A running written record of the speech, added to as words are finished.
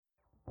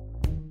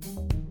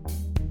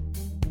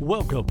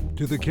Welcome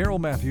to the Carol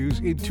Matthews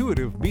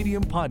Intuitive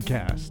Medium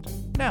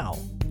Podcast. Now,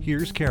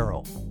 here's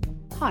Carol.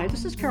 Hi,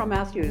 this is Carol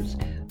Matthews.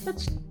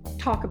 Let's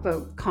talk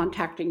about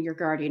contacting your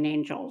guardian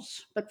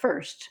angels. But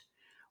first,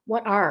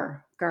 what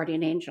are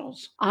guardian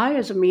angels? I,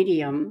 as a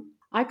medium,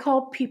 I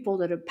call people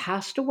that have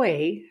passed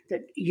away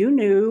that you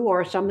knew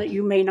or some that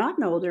you may not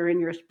know. They're in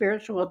your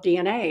spiritual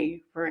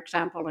DNA. For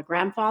example, a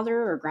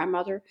grandfather or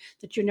grandmother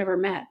that you never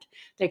met.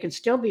 They can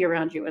still be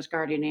around you as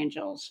guardian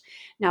angels.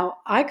 Now,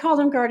 I call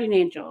them guardian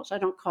angels. I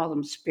don't call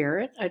them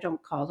spirit. I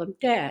don't call them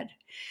dead.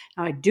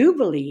 Now, I do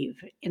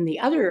believe in the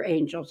other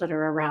angels that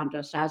are around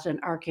us, as in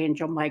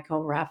Archangel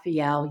Michael,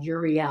 Raphael,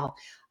 Uriel.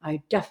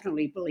 I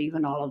definitely believe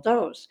in all of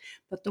those.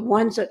 But the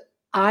ones that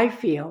I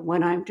feel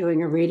when I'm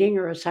doing a reading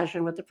or a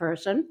session with the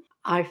person,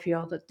 I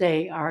feel that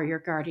they are your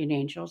guardian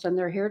angels and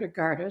they're here to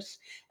guard us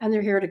and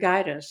they're here to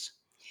guide us.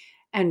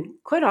 And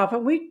quite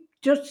often we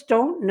just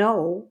don't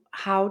know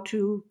how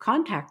to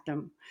contact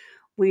them.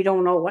 We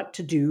don't know what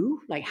to do.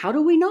 Like, how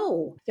do we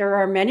know? There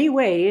are many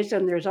ways,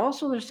 and there's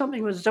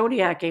something with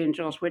zodiac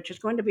angels, which is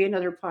going to be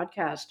another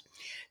podcast.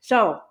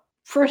 So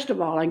first of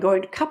all, I'm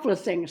going to a couple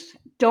of things.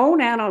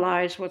 Don't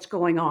analyze what's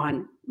going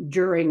on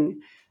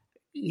during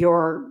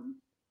your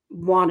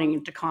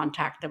wanting to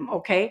contact them,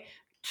 okay?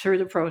 Through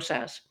the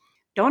process.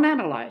 Don't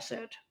analyze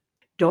it.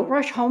 Don't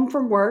rush home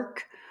from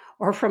work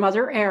or from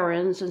other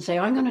errands and say,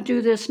 I'm going to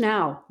do this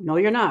now. No,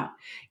 you're not.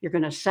 You're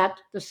going to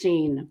set the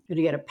scene. You're going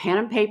to get a pen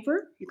and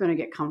paper. You're going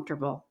to get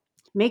comfortable.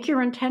 Make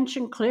your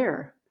intention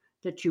clear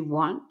that you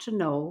want to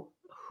know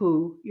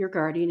who your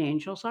guardian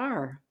angels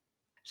are.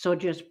 So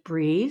just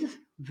breathe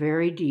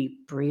very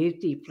deep. Breathe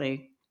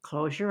deeply.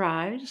 Close your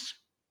eyes.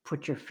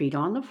 Put your feet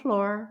on the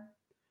floor.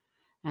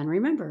 And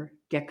remember,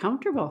 get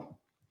comfortable.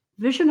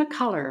 Vision a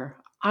color.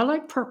 I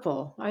like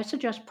purple. I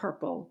suggest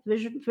purple.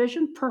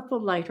 Vision purple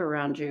light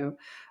around you,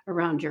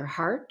 around your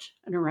heart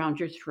and around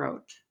your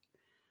throat.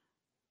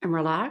 And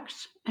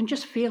relax and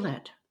just feel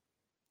it.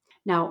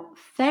 Now,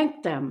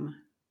 thank them,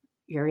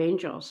 your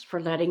angels, for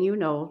letting you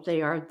know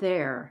they are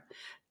there.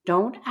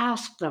 Don't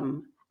ask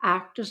them.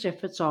 Act as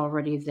if it's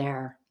already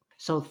there.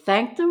 So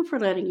thank them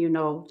for letting you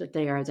know that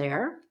they are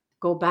there.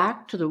 Go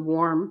back to the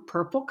warm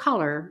purple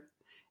color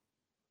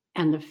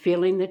and the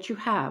feeling that you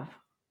have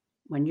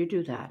when you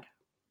do that.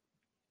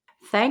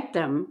 Thank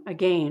them,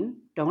 again,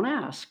 don't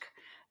ask.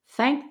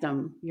 Thank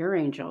them, your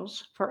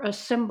angels, for a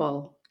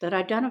symbol that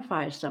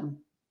identifies them.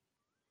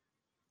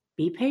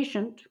 Be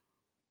patient.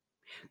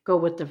 Go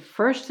with the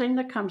first thing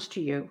that comes to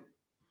you.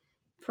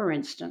 For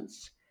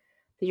instance,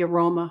 the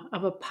aroma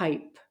of a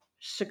pipe,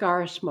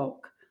 cigar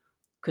smoke.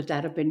 Could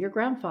that have been your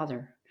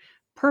grandfather?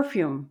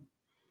 Perfume,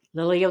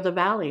 lily of the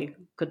valley.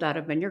 Could that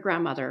have been your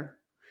grandmother?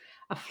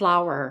 A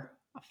flower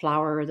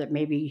that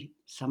maybe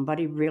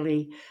somebody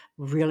really,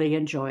 really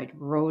enjoyed.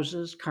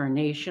 Roses,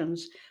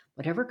 carnations,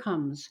 whatever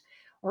comes.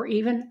 Or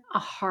even a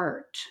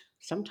heart.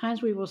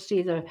 Sometimes we will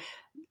see the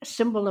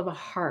symbol of a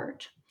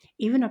heart.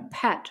 Even a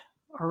pet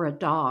or a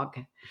dog.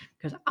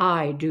 Because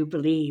I do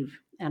believe,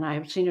 and I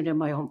have seen it in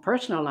my own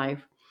personal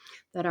life,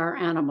 that our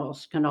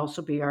animals can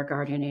also be our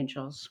guardian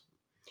angels.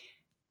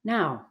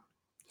 Now,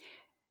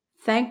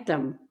 thank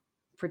them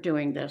for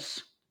doing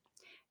this.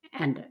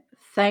 And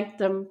thank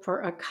them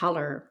for a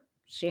color.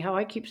 See how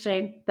I keep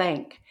saying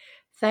thank?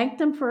 Thank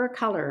them for a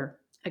color.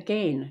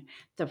 Again,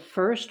 the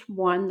first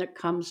one that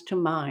comes to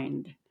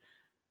mind.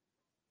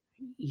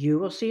 You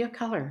will see a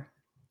color.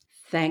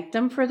 Thank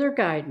them for their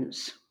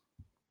guidance.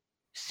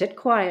 Sit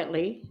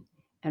quietly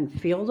and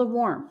feel the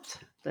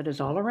warmth that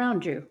is all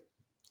around you.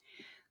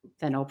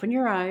 Then open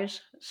your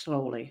eyes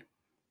slowly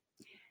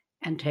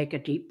and take a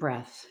deep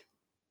breath.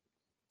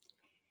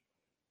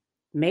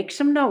 Make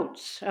some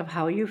notes of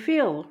how you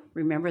feel.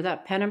 Remember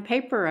that pen and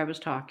paper I was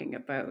talking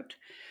about.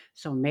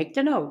 So make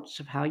the notes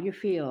of how you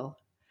feel,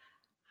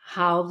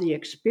 how the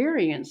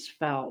experience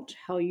felt,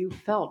 how you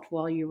felt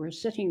while you were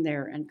sitting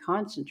there and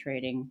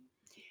concentrating,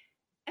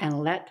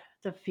 and let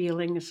the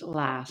feelings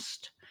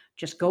last.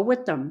 Just go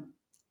with them.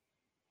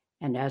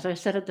 And as I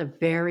said at the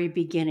very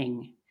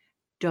beginning,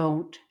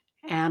 don't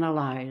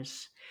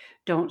analyze.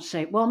 Don't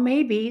say, well,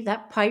 maybe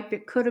that pipe,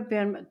 it could have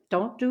been.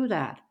 Don't do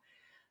that.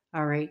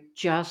 All right,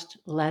 just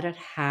let it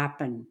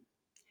happen.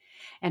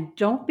 And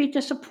don't be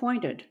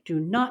disappointed.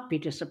 Do not be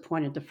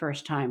disappointed the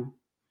first time.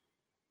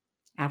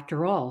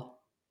 After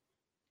all,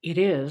 it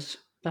is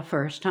the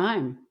first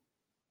time.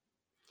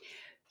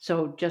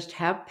 So just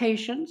have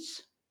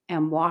patience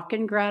and walk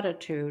in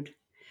gratitude,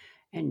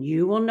 and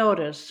you will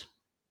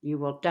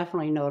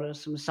definitely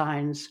notice some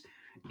signs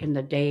in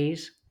the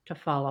days to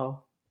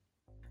follow.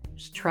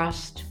 Just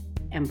trust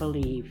and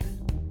believe.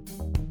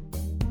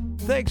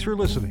 Thanks for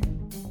listening.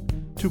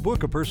 To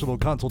book a personal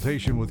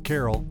consultation with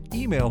Carol,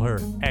 email her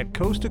at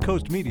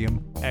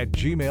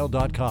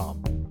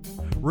coasttocoastmedium@gmail.com.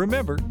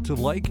 Remember to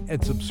like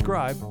and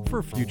subscribe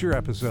for future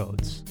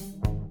episodes.